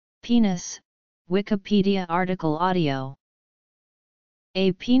Penis, Wikipedia article audio.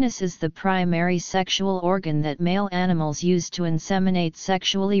 A penis is the primary sexual organ that male animals use to inseminate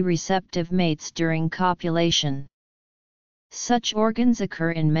sexually receptive mates during copulation. Such organs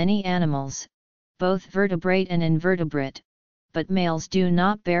occur in many animals, both vertebrate and invertebrate, but males do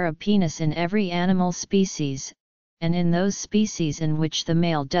not bear a penis in every animal species, and in those species in which the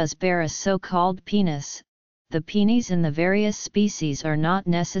male does bear a so-called penis, the penis in the various species are not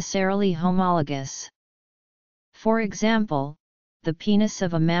necessarily homologous. For example, the penis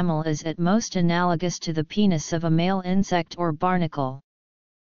of a mammal is at most analogous to the penis of a male insect or barnacle.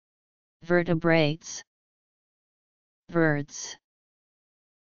 Vertebrates, birds,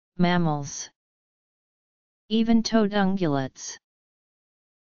 mammals, even-toed ungulates,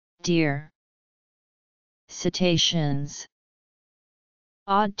 deer, cetaceans,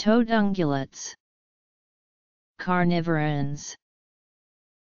 odd-toed ungulates, carnivorans,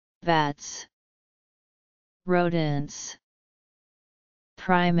 bats, rodents,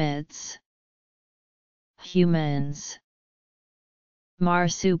 primates, humans,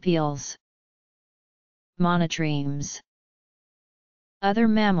 marsupials, monotremes, other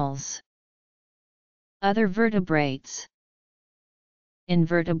mammals, other vertebrates,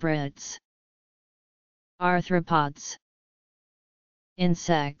 invertebrates, arthropods,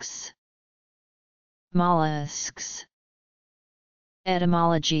 insects, mollusks.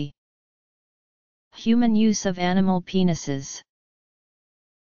 Etymology: human use of animal penises.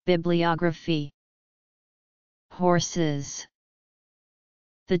 Bibliography: horses.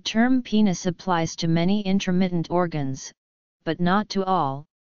 The term penis applies to many intermittent organs, but not to all.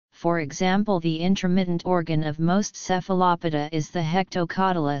 For example, the intermittent organ of most cephalopoda is the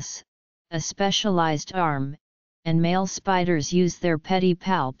hectocotylus, a specialized arm, and male spiders use their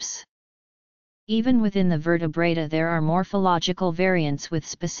pedipalps. Even within the vertebrata there are morphological variants with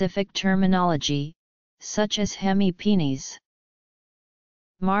specific terminology, such as hemipenis.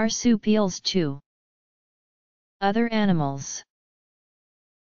 Marsupials too. Other animals.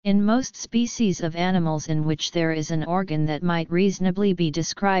 In most species of animals in which there is an organ that might reasonably be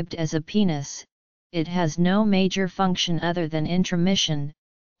described as a penis, it has no major function other than intromission,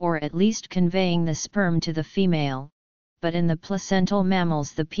 or at least conveying the sperm to the female. But in the placental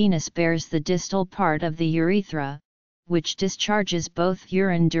mammals the penis bears the distal part of the urethra, which discharges both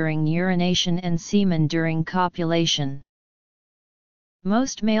urine during urination and semen during copulation.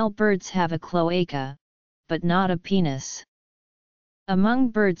 Most male birds have a cloaca, but not a penis. Among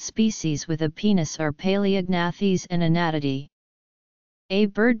bird species with a penis are Paleognathus and Anatidae. A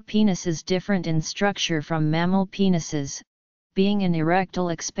bird penis is different in structure from mammal penises, being an erectile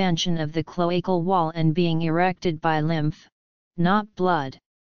expansion of the cloacal wall and being erected by lymph, not blood.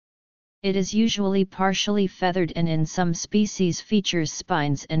 It is usually partially feathered and in some species features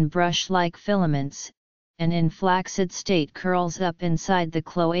spines and brush-like filaments, and in flaccid state curls up inside the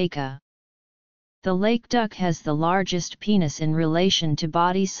cloaca. The lake duck has the largest penis in relation to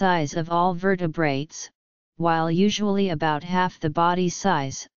body size of all vertebrates, while usually about half the body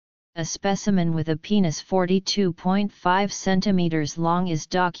size. A specimen with a penis 42.5 cm long is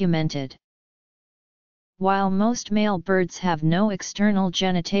documented. While most male birds have no external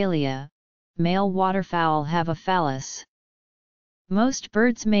genitalia, male waterfowl have a phallus. Most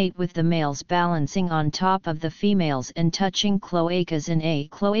birds mate with the males balancing on top of the females and touching cloacas in a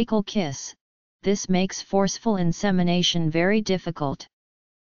cloacal kiss. This makes forceful insemination very difficult.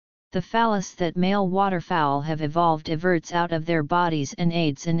 The phallus that male waterfowl have evolved everts out of their bodies and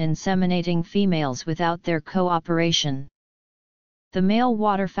aids in inseminating females without their cooperation. The male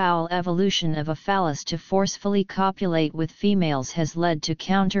waterfowl evolution of a phallus to forcefully copulate with females has led to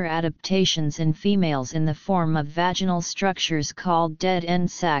counter-adaptations in females in the form of vaginal structures called dead-end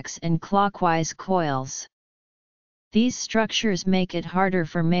sacs and clockwise coils. These structures make it harder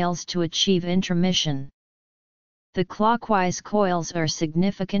for males to achieve intromission. The clockwise coils are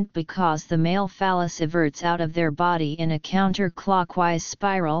significant because the male phallus everts out of their body in a counterclockwise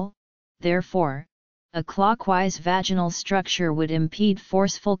spiral. Therefore, a clockwise vaginal structure would impede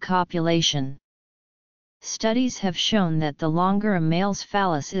forceful copulation. Studies have shown that the longer a male's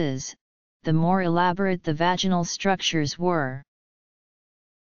phallus is, the more elaborate the vaginal structures were.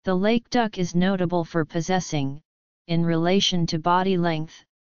 The lake duck is notable for possessing, in relation to body length,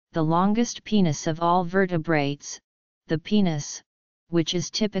 the longest penis of all vertebrates. The penis, which is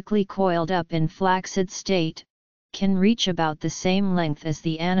typically coiled up in flaccid state, can reach about the same length as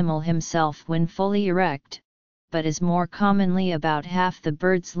the animal himself when fully erect, but is more commonly about half the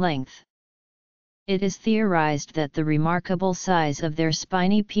bird's length. It is theorized that the remarkable size of their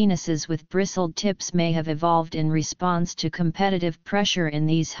spiny penises with bristled tips may have evolved in response to competitive pressure in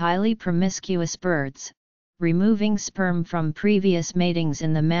these highly promiscuous birds, removing sperm from previous matings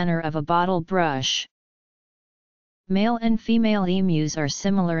in the manner of a bottle brush. Male and female emus are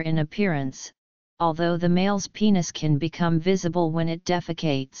similar in appearance, although the male's penis can become visible when it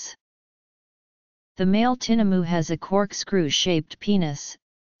defecates. The male tinamou has a corkscrew-shaped penis,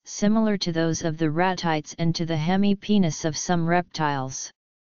 similar to those of the ratites and to the hemipenis of some reptiles.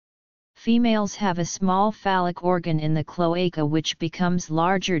 Females have a small phallic organ in the cloaca which becomes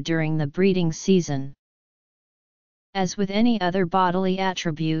larger during the breeding season. As with any other bodily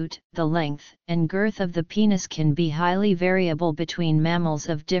attribute, the length and girth of the penis can be highly variable between mammals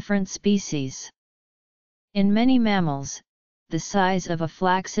of different species. In many mammals, the size of a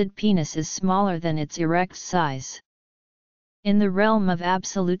flaccid penis is smaller than its erect size. In the realm of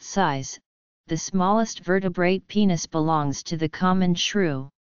absolute size, the smallest vertebrate penis belongs to the common shrew.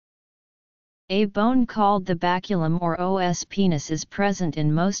 A bone called the baculum or os penis is present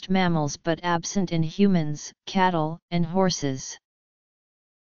in most mammals but absent in humans, cattle, and horses.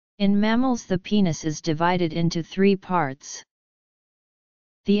 In mammals the penis is divided into 3 parts.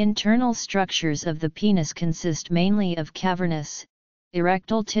 The internal structures of the penis consist mainly of cavernous,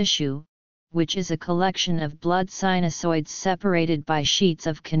 erectile tissue, which is a collection of blood sinusoids separated by sheets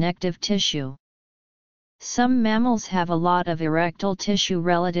of connective tissue. Some mammals have a lot of erectile tissue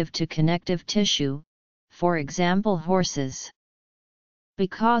relative to connective tissue, for example horses.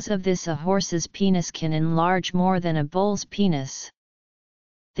 Because of this, a horse's penis can enlarge more than a bull's penis.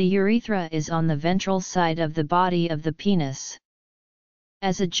 The urethra is on the ventral side of the body of the penis.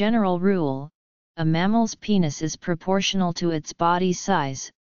 As a general rule, a mammal's penis is proportional to its body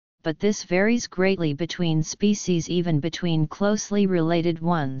size, but this varies greatly between species, even between closely related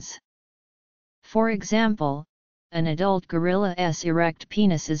ones. For example, an adult gorilla's erect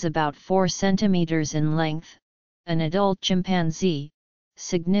penis is about 4 cm in length. An adult chimpanzee,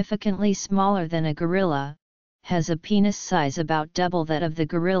 significantly smaller than a gorilla, has a penis size about double that of the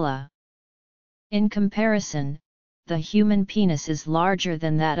gorilla. In comparison, the human penis is larger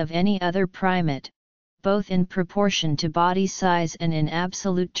than that of any other primate, both in proportion to body size and in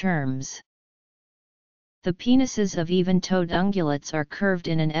absolute terms. The penises of even-toed ungulates are curved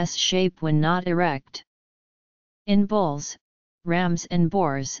in an S shape when not erect. In bulls, rams and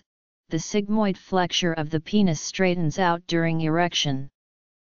boars, the sigmoid flexure of the penis straightens out during erection.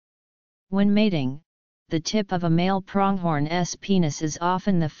 When mating, the tip of a male pronghorn's penis is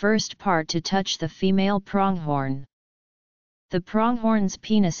often the first part to touch the female pronghorn. The pronghorn's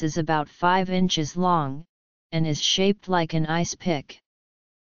penis is about 5 inches long, and is shaped like an ice pick.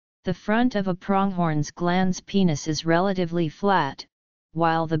 The front of a pronghorn's glans penis is relatively flat,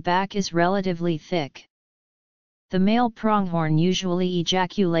 while the back is relatively thick. The male pronghorn usually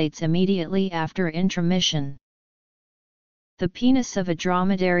ejaculates immediately after intromission. The penis of a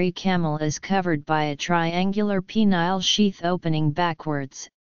dromedary camel is covered by a triangular penile sheath opening backwards,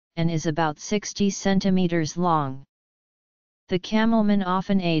 and is about 60 cm long. The camelman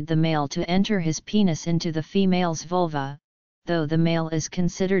often aids the male to enter his penis into the female's vulva, though the male is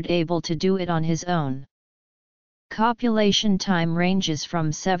considered able to do it on his own. Copulation time ranges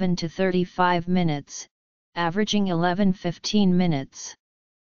from 7 to 35 minutes, averaging 11–15 minutes.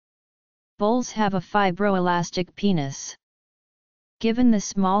 Bulls have a fibroelastic penis. Given the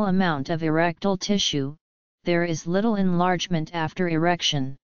small amount of erectile tissue, there is little enlargement after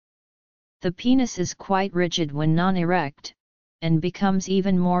erection. The penis is quite rigid when non-erect, and becomes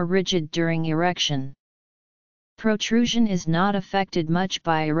even more rigid during erection. Protrusion is not affected much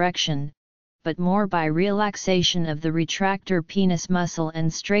by erection, but more by relaxation of the retractor penis muscle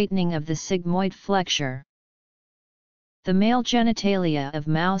and straightening of the sigmoid flexure. The male genitalia of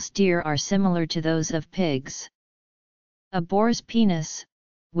mouse deer are similar to those of pigs. A boar's penis,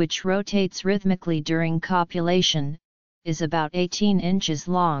 which rotates rhythmically during copulation, is about 18 inches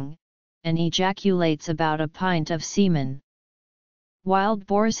long, and ejaculates about a pint of semen. Wild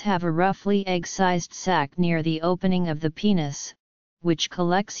boars have a roughly egg-sized sac near the opening of the penis, which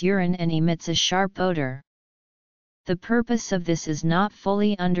collects urine and emits a sharp odor. The purpose of this is not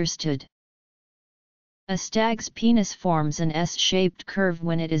fully understood. A stag's penis forms an S-shaped curve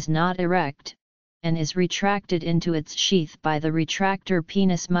when it is not erect, and is retracted into its sheath by the retractor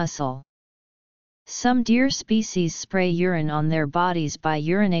penis muscle. Some deer species spray urine on their bodies by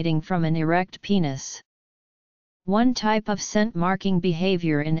urinating from an erect penis. One type of scent-marking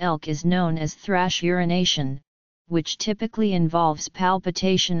behavior in elk is known as thrash urination, which typically involves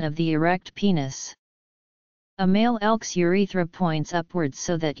palpitation of the erect penis. A male elk's urethra points upwards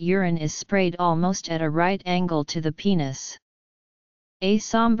so that urine is sprayed almost at a right angle to the penis. A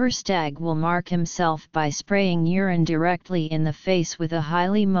somber stag will mark himself by spraying urine directly in the face with a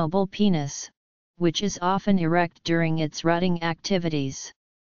highly mobile penis, which is often erect during its rutting activities.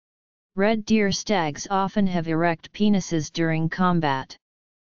 Red deer stags often have erect penises during combat.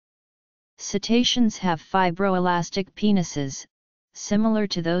 Cetaceans have fibroelastic penises, similar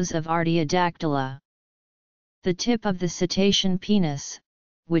to those of Artiodactyla. The tip of the cetacean penis,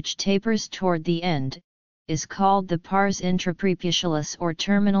 which tapers toward the end, is called the pars intraprepucialis or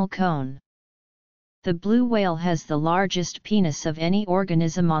terminal cone. The blue whale has the largest penis of any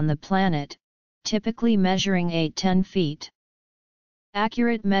organism on the planet, typically measuring 8–10 feet.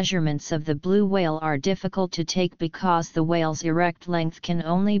 Accurate measurements of the blue whale are difficult to take because the whale's erect length can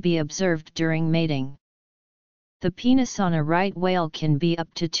only be observed during mating. The penis on a right whale can be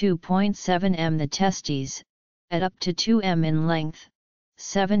up to 2.7 m. The testes, at up to 2 m in length,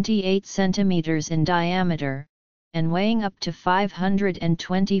 78 cm in diameter, and weighing up to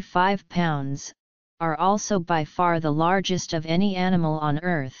 525 pounds, are also by far the largest of any animal on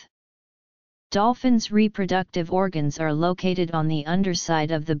Earth. Dolphins' reproductive organs are located on the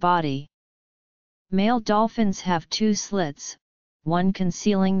underside of the body. Male dolphins have two slits, one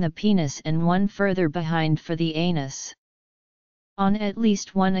concealing the penis and one further behind for the anus. On at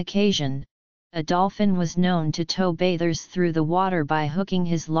least one occasion, a dolphin was known to tow bathers through the water by hooking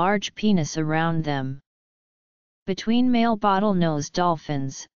his large penis around them. Between male bottlenose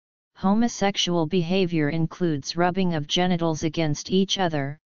dolphins, homosexual behavior includes rubbing of genitals against each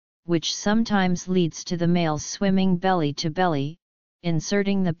other, which sometimes leads to the males swimming belly to belly,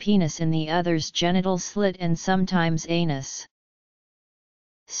 inserting the penis in the other's genital slit and sometimes anus.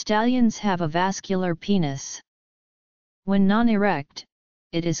 Stallions have a vascular penis. When non-erect,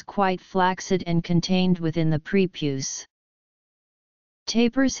 it is quite flaccid and contained within the prepuce.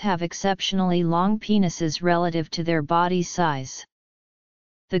 Tapirs have exceptionally long penises relative to their body size.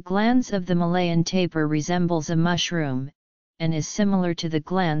 The glans of the Malayan tapir resembles a mushroom, and is similar to the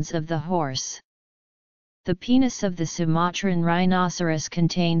glans of the horse. The penis of the Sumatran rhinoceros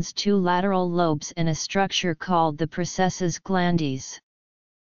contains two lateral lobes and a structure called the processus glandis.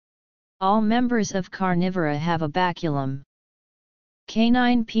 All members of carnivora have a baculum.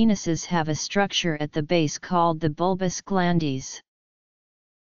 Canine penises have a structure at the base called the bulbus glandis.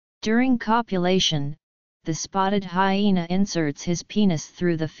 During copulation, the spotted hyena inserts his penis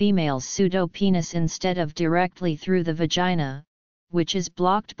through the female's pseudopenis instead of directly through the vagina, which is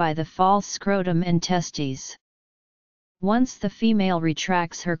blocked by the false scrotum and testes. Once the female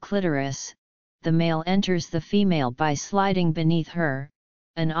retracts her clitoris, the male enters the female by sliding beneath her,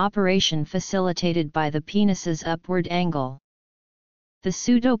 an operation facilitated by the penis's upward angle. The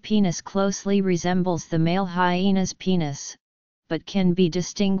pseudopenis closely resembles the male hyena's penis, but can be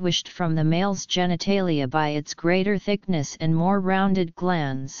distinguished from the male's genitalia by its greater thickness and more rounded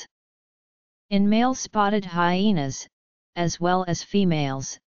glands. In male spotted hyenas, as well as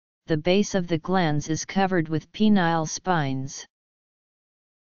females, the base of the glands is covered with penile spines.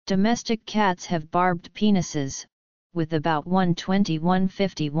 Domestic cats have barbed penises, with about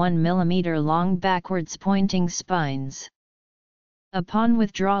 120–151 mm long backwards pointing spines. Upon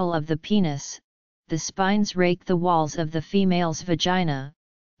withdrawal of the penis, the spines rake the walls of the female's vagina,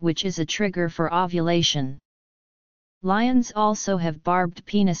 which is a trigger for ovulation. Lions also have barbed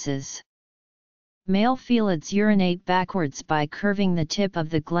penises. Male felids urinate backwards by curving the tip of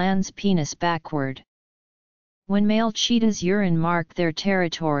the glans penis backward. When male cheetahs urine mark their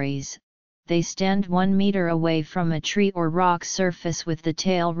territories, they stand 1 meter away from a tree or rock surface with the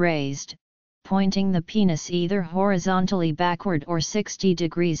tail raised, pointing the penis either horizontally backward or 60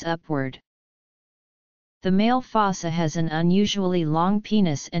 degrees upward. The male fossa has an unusually long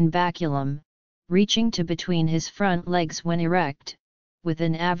penis and baculum, reaching to between his front legs when erect, with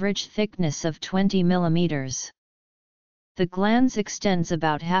an average thickness of 20 mm. The glans extends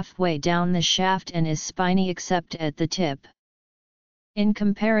about halfway down the shaft and is spiny except at the tip. In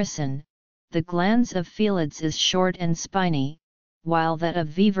comparison, the glans of felids is short and spiny, while that of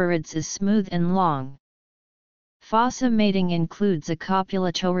viverids is smooth and long. Fossa mating includes a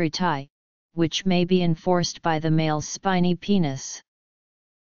copulatory tie, which may be enforced by the male's spiny penis.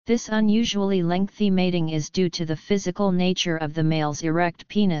 This unusually lengthy mating is due to the physical nature of the male's erect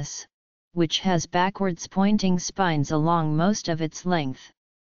penis, which has backwards pointing spines along most of its length.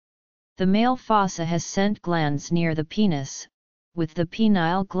 The male fossa has scent glands near the penis, with the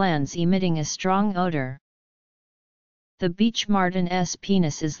penile glands emitting a strong odor. The beech marten's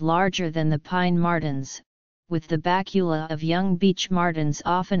penis is larger than the pine marten's, with the bacula of young beech martens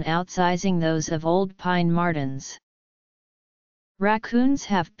often outsizing those of old pine martens. Raccoons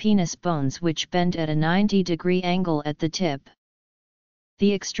have penis bones which bend at a 90-degree angle at the tip.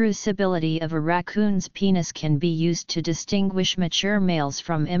 The extrusibility of a raccoon's penis can be used to distinguish mature males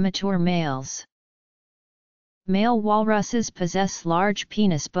from immature males. Male walruses possess large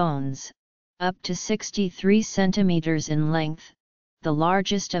penis bones, up to 63 centimeters in length, the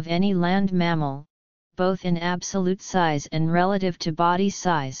largest of any land mammal, both in absolute size and relative to body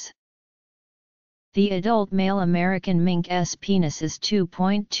size. The adult male American mink's penis is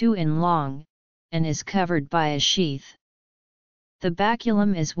 2.2 in long, and is covered by a sheath. The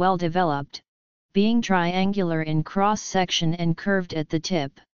baculum is well developed, being triangular in cross-section and curved at the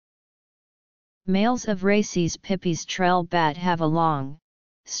tip. Males of Rhesus pipes trell bat have a long,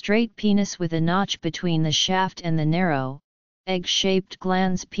 straight penis with a notch between the shaft and the narrow, egg-shaped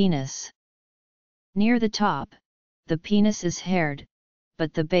glans penis. Near the top, the penis is haired,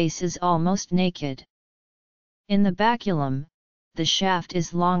 but the base is almost naked. In the baculum, the shaft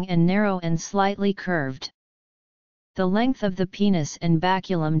is long and narrow and slightly curved. The length of the penis and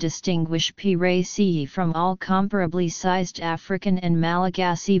baculum distinguish P. racei from all comparably sized African and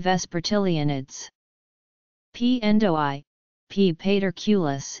Malagasy vespertilionids. P. endoi, P.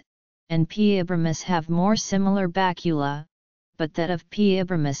 paterculus, and P. ibrimus have more similar bacula, but that of P.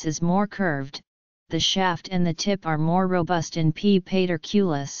 ibrimus is more curved. The shaft and the tip are more robust in P.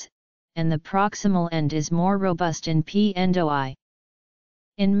 paterculus, and the proximal end is more robust in P. endoi.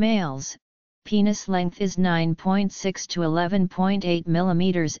 In males, penis length is 9.6 to 11.8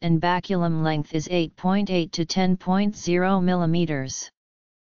 mm and baculum length is 8.8 to 10.0 mm.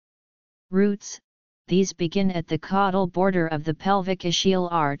 Roots, these begin at the caudal border of the pelvic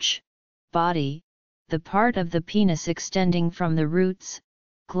ischial arch, body, the part of the penis extending from the roots,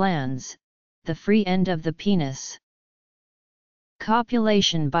 glans, the free end of the penis.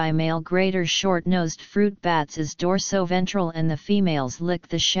 Copulation by male greater short-nosed fruit bats is dorsoventral and the females lick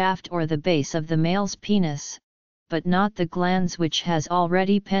the shaft or the base of the male's penis, but not the glans which has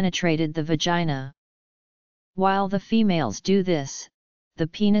already penetrated the vagina. While the females do this, the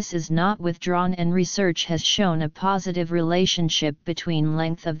penis is not withdrawn and research has shown a positive relationship between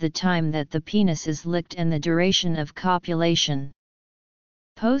length of the time that the penis is licked and the duration of copulation.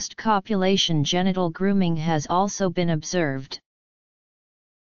 Post-copulation genital grooming has also been observed.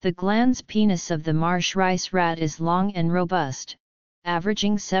 The glans penis of the marsh rice rat is long and robust,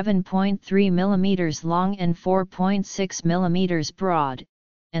 averaging 7.3 mm long and 4.6 mm broad,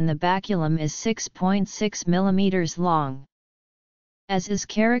 and the baculum is 6.6 mm long. As is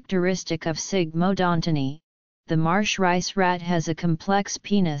characteristic of Sigmodontini, the marsh rice rat has a complex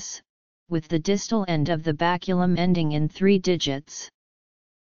penis, with the distal end of the baculum ending in 3 digits.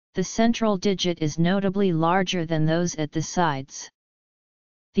 The central digit is notably larger than those at the sides.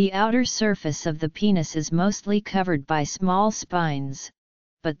 The outer surface of the penis is mostly covered by small spines,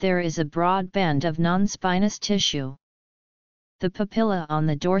 but there is a broad band of non-spinous tissue. The papilla on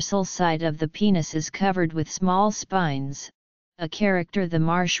the dorsal side of the penis is covered with small spines, a character the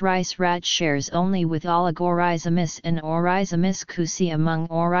marsh rice rat shares only with Oligorhizomus and Oryzomys cusi among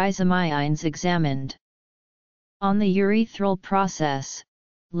Oryzomyines examined. On the urethral process,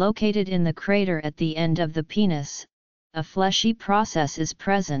 located in the crater at the end of the penis, a fleshy process is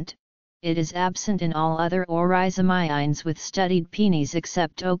present. It is absent in all other Oryzomyines with studied penis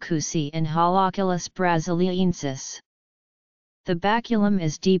except O. cusi and Holoculus brasiliensis. The baculum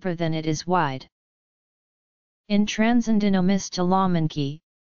is deeper than it is wide. In Transcendinomys talamanchi,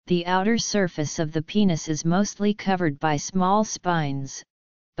 the outer surface of the penis is mostly covered by small spines,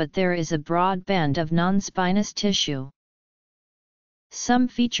 but there is a broad band of non-spinous tissue. Some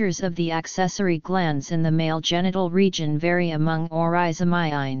features of the accessory glands in the male genital region vary among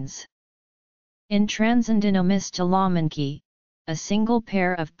Oryzomyines. In Transcendinomys talamanchi, a single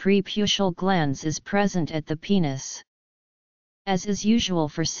pair of preputial glands is present at the penis. As is usual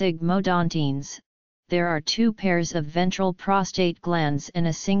for sigmodontines, there are 2 pairs of ventral prostate glands and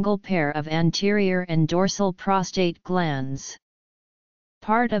a single pair of anterior and dorsal prostate glands.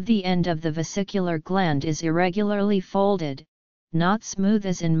 Part of the end of the vesicular gland is irregularly folded, not smooth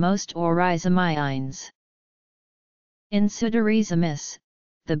as in most Oryzomyines. In Pseudorhizomys,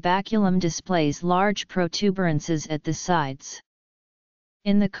 the baculum displays large protuberances at the sides.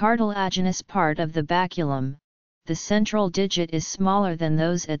 In the cartilaginous part of the baculum, the central digit is smaller than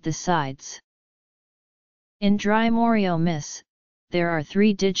those at the sides. In Drimoriomys, there are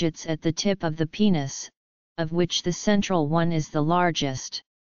 3 digits at the tip of the penis, of which the central one is the largest.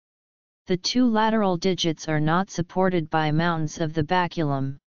 The 2 lateral digits are not supported by mountains of the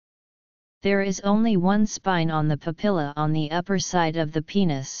baculum. There is only one spine on the papilla on the upper side of the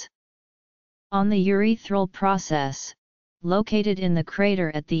penis. On the urethral process, located in the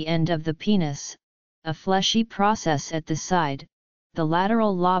crater at the end of the penis, a fleshy process at the side, the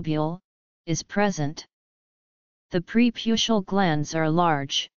lateral lobule, is present. The preputial glands are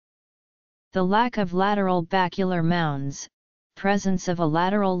large. The lack of lateral bacular mounds, presence of a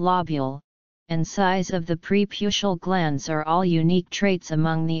lateral lobule, and size of the preputial glands are all unique traits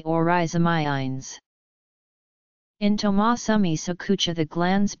among the oryzomyines. In Tomasumi sakucha the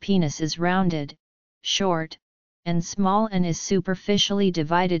gland's penis is rounded, short, and small and is superficially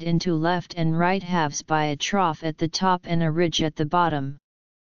divided into left and right halves by a trough at the top and a ridge at the bottom.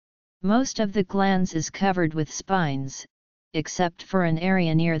 Most of the glands is covered with spines, except for an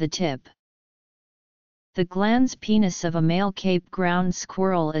area near the tip. The glans penis of a male Cape ground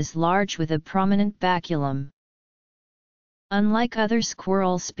squirrel is large with a prominent baculum. Unlike other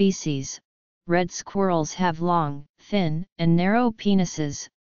squirrel species, red squirrels have long, thin, and narrow penises,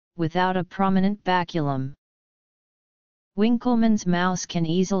 without a prominent baculum. Winckelmann's mouse can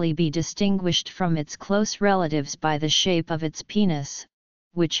easily be distinguished from its close relatives by the shape of its penis,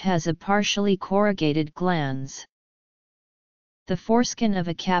 which has a partially corrugated glans. The foreskin of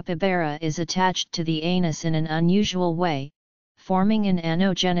a capybara is attached to the anus in an unusual way, forming an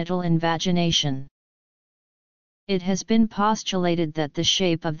anogenital invagination. It has been postulated that the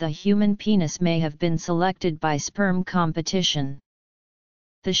shape of the human penis may have been selected by sperm competition.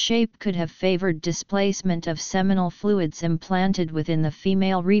 The shape could have favored displacement of seminal fluids implanted within the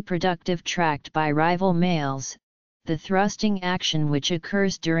female reproductive tract by rival males. The thrusting action which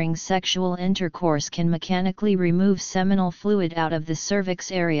occurs during sexual intercourse can mechanically remove seminal fluid out of the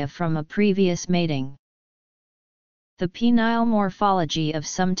cervix area from a previous mating. The penile morphology of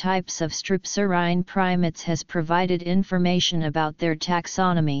some types of strepsirrhine primates has provided information about their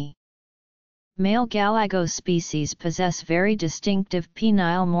taxonomy. Male Galago species possess very distinctive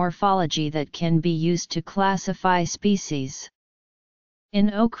penile morphology that can be used to classify species.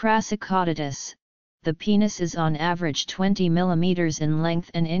 In O. crassicaudatus, the penis is on average 20 mm in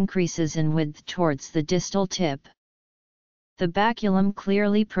length and increases in width towards the distal tip. The baculum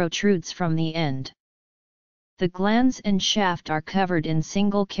clearly protrudes from the end. The glans and shaft are covered in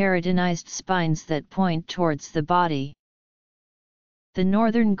single keratinized spines that point towards the body. The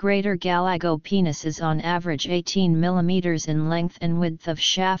northern greater Galago penis is on average 18 mm in length and width of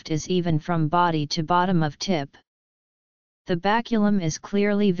shaft is even from body to bottom of tip. The baculum is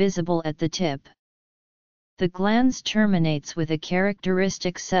clearly visible at the tip. The glans terminates with a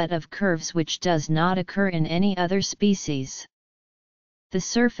characteristic set of curves which does not occur in any other species. The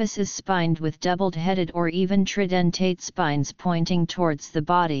surface is spined with doubled-headed or even tridentate spines pointing towards the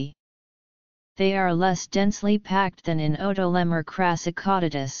body. They are less densely packed than in Otolemur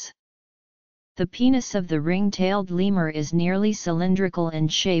crassicaudatus. The penis of the ring-tailed lemur is nearly cylindrical in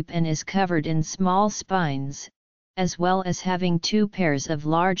shape and is covered in small spines, as well as having two pairs of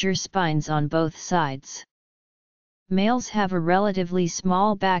larger spines on both sides. Males have a relatively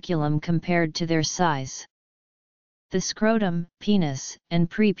small baculum compared to their size. The scrotum, penis, and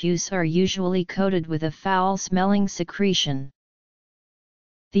prepuce are usually coated with a foul-smelling secretion.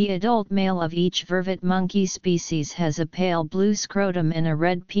 The adult male of each vervet monkey species has a pale blue scrotum and a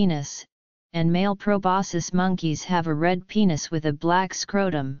red penis, and male proboscis monkeys have a red penis with a black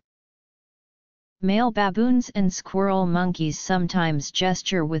scrotum. Male baboons and squirrel monkeys sometimes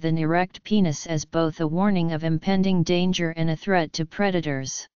gesture with an erect penis as both a warning of impending danger and a threat to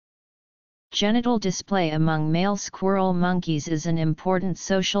predators. Genital display among male squirrel monkeys is an important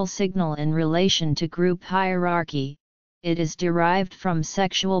social signal in relation to group hierarchy. It is derived from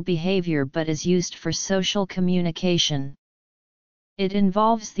sexual behavior but is used for social communication. It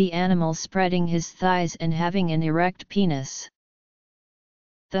involves the animal spreading his thighs and having an erect penis.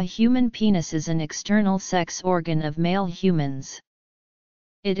 The human penis is an external sex organ of male humans.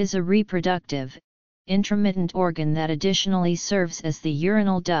 It is a reproductive, intromittent organ that additionally serves as the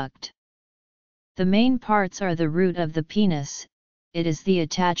urinal duct. The main parts are the root of the penis, it is the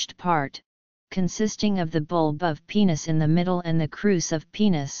attached part, consisting of the bulb of penis in the middle and the crus of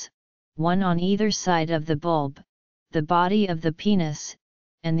penis, one on either side of the bulb, the body of the penis,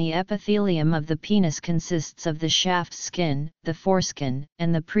 and the epithelium of the penis consists of the shaft skin, the foreskin,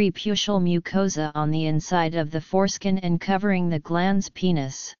 and the preputial mucosa on the inside of the foreskin and covering the glans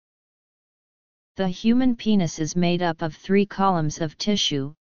penis. The human penis is made up of 3 columns of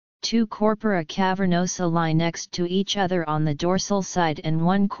tissue, 2 corpora cavernosa lie next to each other on the dorsal side and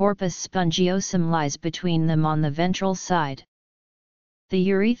 1 corpus spongiosum lies between them on the ventral side. The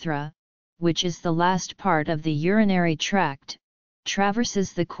urethra, which is the last part of the urinary tract,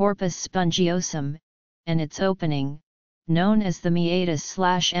 traverses the corpus spongiosum, and its opening, known as the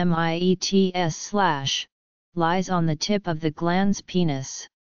meatus/miets/, lies on the tip of the glans penis.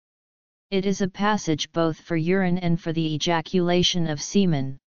 It is a passage both for urine and for the ejaculation of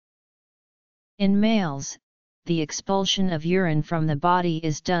semen. In males, the expulsion of urine from the body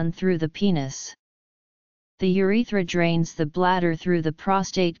is done through the penis. The urethra drains the bladder through the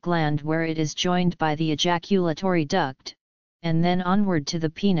prostate gland where it is joined by the ejaculatory duct, and then onward to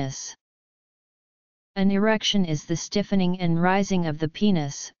the penis. An erection is the stiffening and rising of the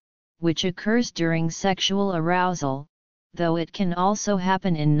penis, which occurs during sexual arousal, though it can also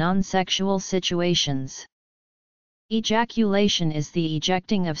happen in non-sexual situations. Ejaculation is the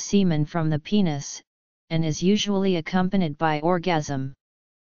ejecting of semen from the penis, and is usually accompanied by orgasm.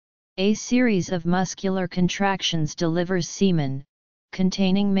 A series of muscular contractions delivers semen,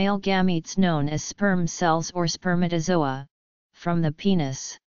 containing male gametes known as sperm cells or spermatozoa, from the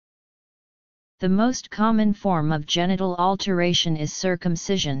penis. The most common form of genital alteration is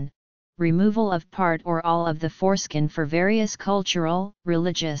circumcision, removal of part or all of the foreskin for various cultural,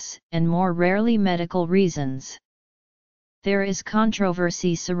 religious, and more rarely medical reasons. There is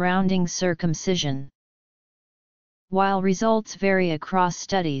controversy surrounding circumcision. While results vary across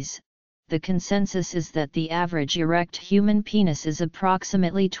studies, the consensus is that the average erect human penis is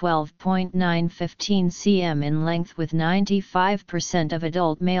approximately 12.9-15 cm in length, with 95% of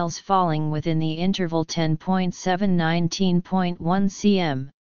adult males falling within the interval 10.7-19.1 cm.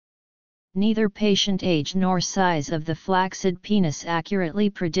 Neither patient age nor size of the flaccid penis accurately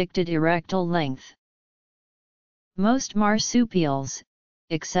predicted erectile length. Most marsupials,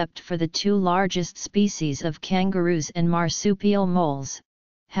 except for the two largest species of kangaroos and marsupial moles,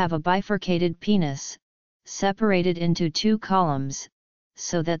 have a bifurcated penis, separated into two columns,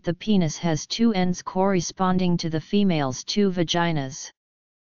 so that the penis has two ends corresponding to the female's two vaginas.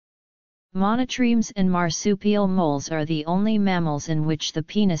 Monotremes and marsupial moles are the only mammals in which the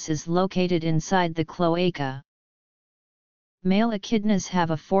penis is located inside the cloaca. Male echidnas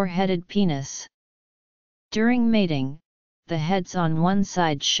have a four-headed penis. During mating, the heads on one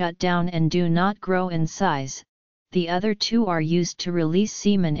side shut down and do not grow in size. The other two are used to release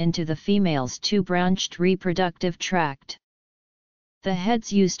semen into the female's two-branched reproductive tract. The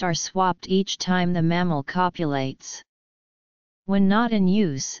heads used are swapped each time the mammal copulates. When not in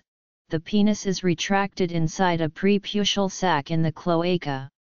use, the penis is retracted inside a preputial sac in the cloaca.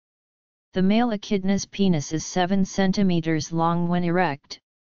 The male echidna's penis is 7 cm long when erect,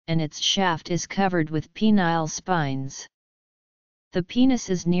 and its shaft is covered with penile spines. The penis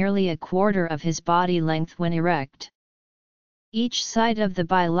is nearly a quarter of his body length when erect. Each side of the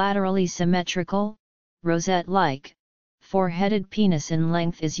bilaterally symmetrical, rosette-like, four-headed penis in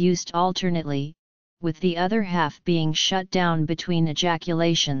length is used alternately, with the other half being shut down between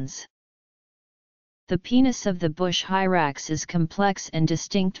ejaculations. The penis of the bush hyrax is complex and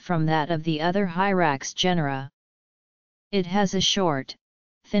distinct from that of the other hyrax genera. It has a short,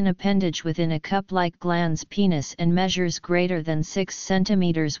 thin appendage within a cup-like glans penis and measures greater than 6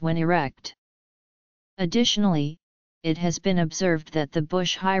 cm when erect. Additionally, it has been observed that the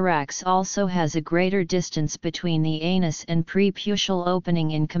bush hyrax also has a greater distance between the anus and preputial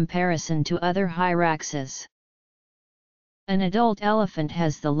opening in comparison to other hyraxes. An adult elephant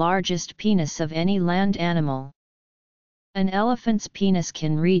has the largest penis of any land animal. An elephant's penis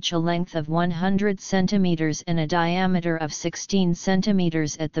can reach a length of 100 cm and a diameter of 16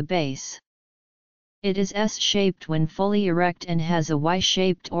 cm at the base. It is S-shaped when fully erect and has a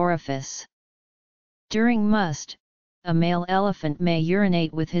Y-shaped orifice. During must, a male elephant may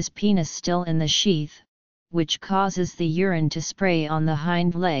urinate with his penis still in the sheath, which causes the urine to spray on the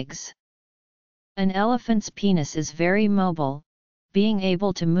hind legs. An elephant's penis is very mobile, being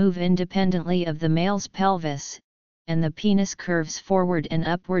able to move independently of the male's pelvis, and the penis curves forward and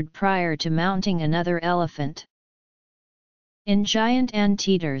upward prior to mounting another elephant. In giant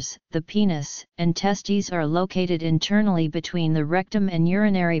anteaters, the penis and testes are located internally between the rectum and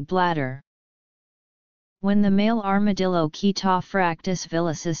urinary bladder. When the male armadillo Chaetophractus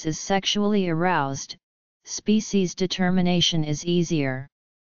villicis is sexually aroused, species determination is easier.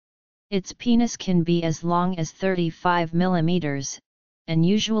 Its penis can be as long as 35 mm, and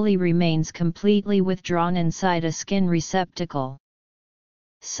usually remains completely withdrawn inside a skin receptacle.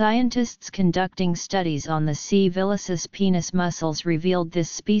 Scientists conducting studies on the C. villicis penis muscles revealed this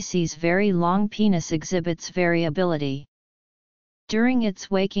species' very long penis exhibits variability. During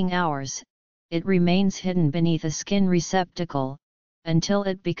its waking hours, it remains hidden beneath a skin receptacle, until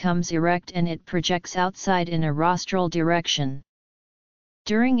it becomes erect and it projects outside in a rostral direction.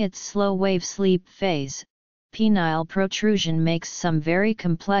 During its slow wave sleep phase, penile protrusion makes some very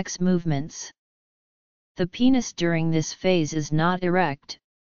complex movements. The penis during this phase is not erect,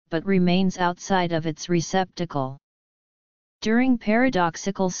 but remains outside of its receptacle. During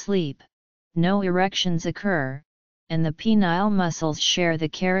paradoxical sleep, no erections occur, and the penile muscles share the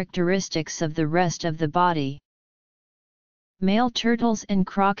characteristics of the rest of the body. Male turtles and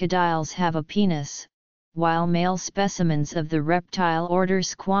crocodiles have a penis, while male specimens of the reptile order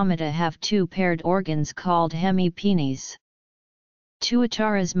Squamata have two paired organs called hemipenes.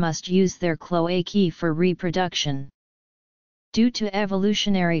 Tuataras must use their cloacae for reproduction. Due to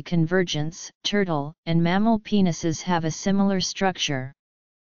evolutionary convergence, turtle and mammal penises have a similar structure.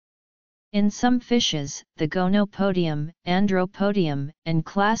 In some fishes, the gonopodium, andropodium, and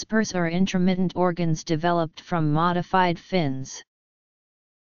claspers are intermittent organs developed from modified fins.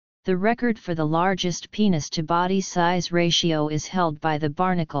 The record for the largest penis-to-body size ratio is held by the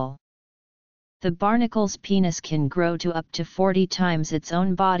barnacle. The barnacle's penis can grow to up to 40 times its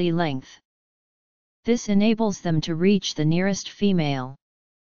own body length. This enables them to reach the nearest female.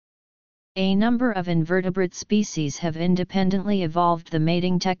 A number of invertebrate species have independently evolved the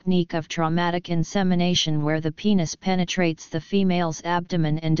mating technique of traumatic insemination, where the penis penetrates the female's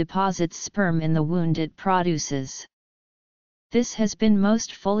abdomen and deposits sperm in the wound it produces. This has been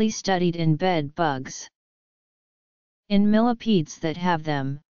most fully studied in bed bugs. In millipedes that have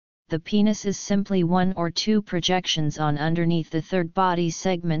them, the penis is simply one or two projections on underneath the third body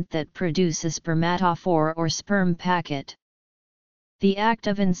segment that produce a spermatophore or sperm packet. The act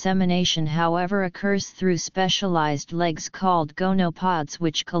of insemination, however, occurs through specialized legs called gonopods,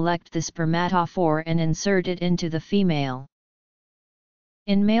 which collect the spermatophore and insert it into the female.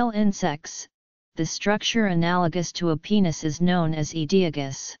 In male insects, the structure analogous to a penis is known as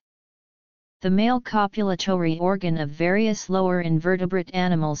oediogus. The male copulatory organ of various lower invertebrate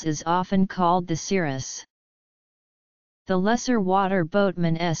animals is often called the cerus. The lesser water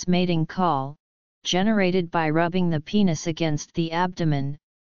boatman's mating call, generated by rubbing the penis against the abdomen,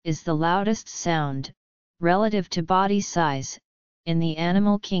 is the loudest sound, relative to body size, in the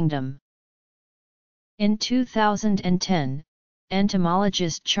animal kingdom. In 2010,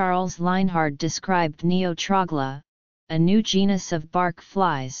 entomologist Charles Linehard described Neotrogla, a new genus of bark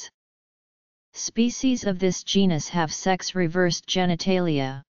flies. Species of this genus have sex-reversed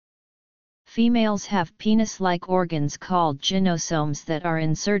genitalia. Females have penis-like organs called gynosomes that are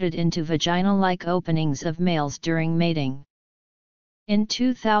inserted into vaginal-like openings of males during mating. In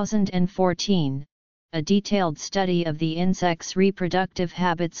 2014, a detailed study of the insect's reproductive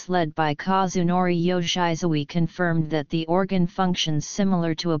habits led by Kazunori Yoshizawa confirmed that the organ functions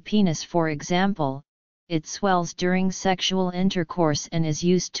similar to a penis. For example, it swells during sexual intercourse and is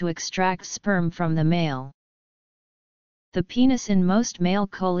used to extract sperm from the male. The penis in most male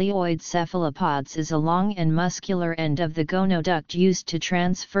coleoid cephalopods is a long and muscular end of the gonoduct used to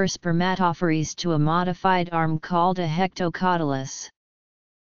transfer spermatophores to a modified arm called a hectocotylus.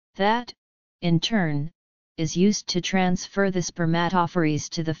 That, in turn, is used to transfer the spermatophores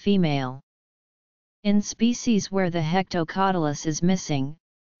to the female. In species where the hectocotylus is missing,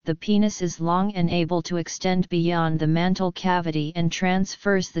 the penis is long and able to extend beyond the mantle cavity and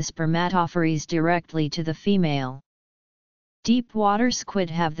transfers the spermatophores directly to the female. Deep water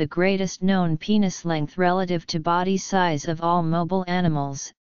squid have the greatest known penis length relative to body size of all mobile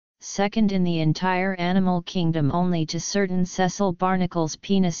animals, second in the entire animal kingdom only to certain sessile barnacles.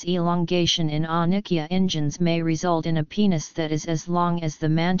 Penis elongation in Onychia ingens may result in a penis that is as long as the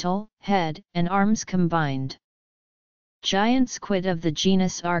mantle, head, and arms combined. Giant squid of the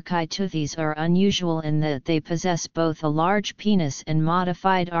genus Archaeoteuthis are unusual in that they possess both a large penis and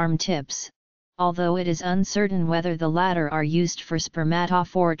modified arm tips, although it is uncertain whether the latter are used for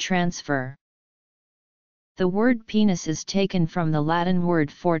spermatophore transfer. The word penis is taken from the Latin word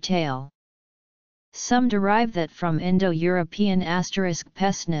for tail. Some derive that from Indo-European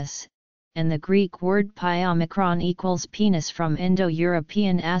 *pesnis, and the Greek word pyomicron equals penis from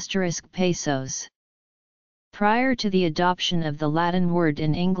Indo-European *pesos. Prior to the adoption of the Latin word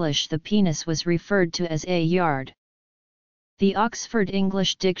in English, the penis was referred to as a yard. The Oxford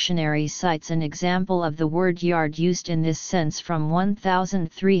English Dictionary cites an example of the word yard used in this sense from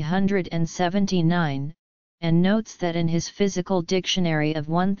 1379, and notes that in his Physical Dictionary of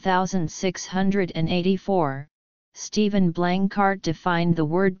 1684, Stephen Blanchard defined the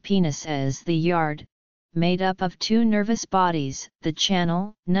word penis as the yard, made up of two nervous bodies, the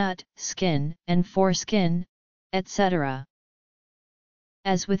channel, nut, skin, and foreskin, etc.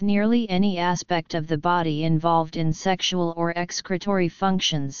 As with nearly any aspect of the body involved in sexual or excretory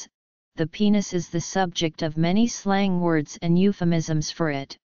functions, the penis is the subject of many slang words and euphemisms for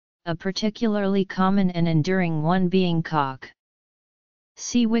it, a particularly common and enduring one being cock.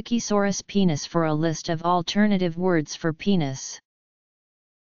 See Wikisaurus penis for a list of alternative words for penis.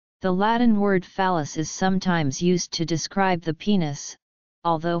 The Latin word phallus is sometimes used to describe the penis,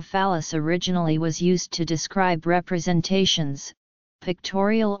 although phallus originally was used to describe representations,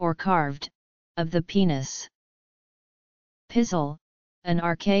 pictorial or carved, of the penis. Pizzle, an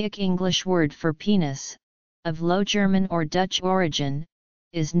archaic English word for penis, of Low German or Dutch origin,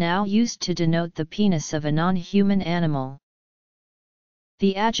 is now used to denote the penis of a non-human animal.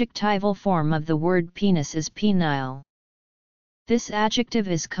 The adjectival form of the word penis is penile. This adjective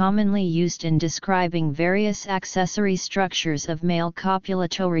is commonly used in describing various accessory structures of male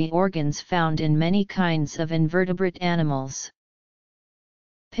copulatory organs found in many kinds of invertebrate animals.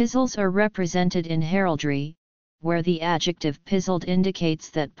 Pizzles are represented in heraldry, where the adjective pizzled indicates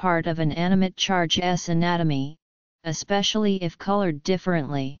that part of an animate charge's anatomy, especially if colored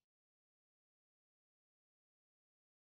differently.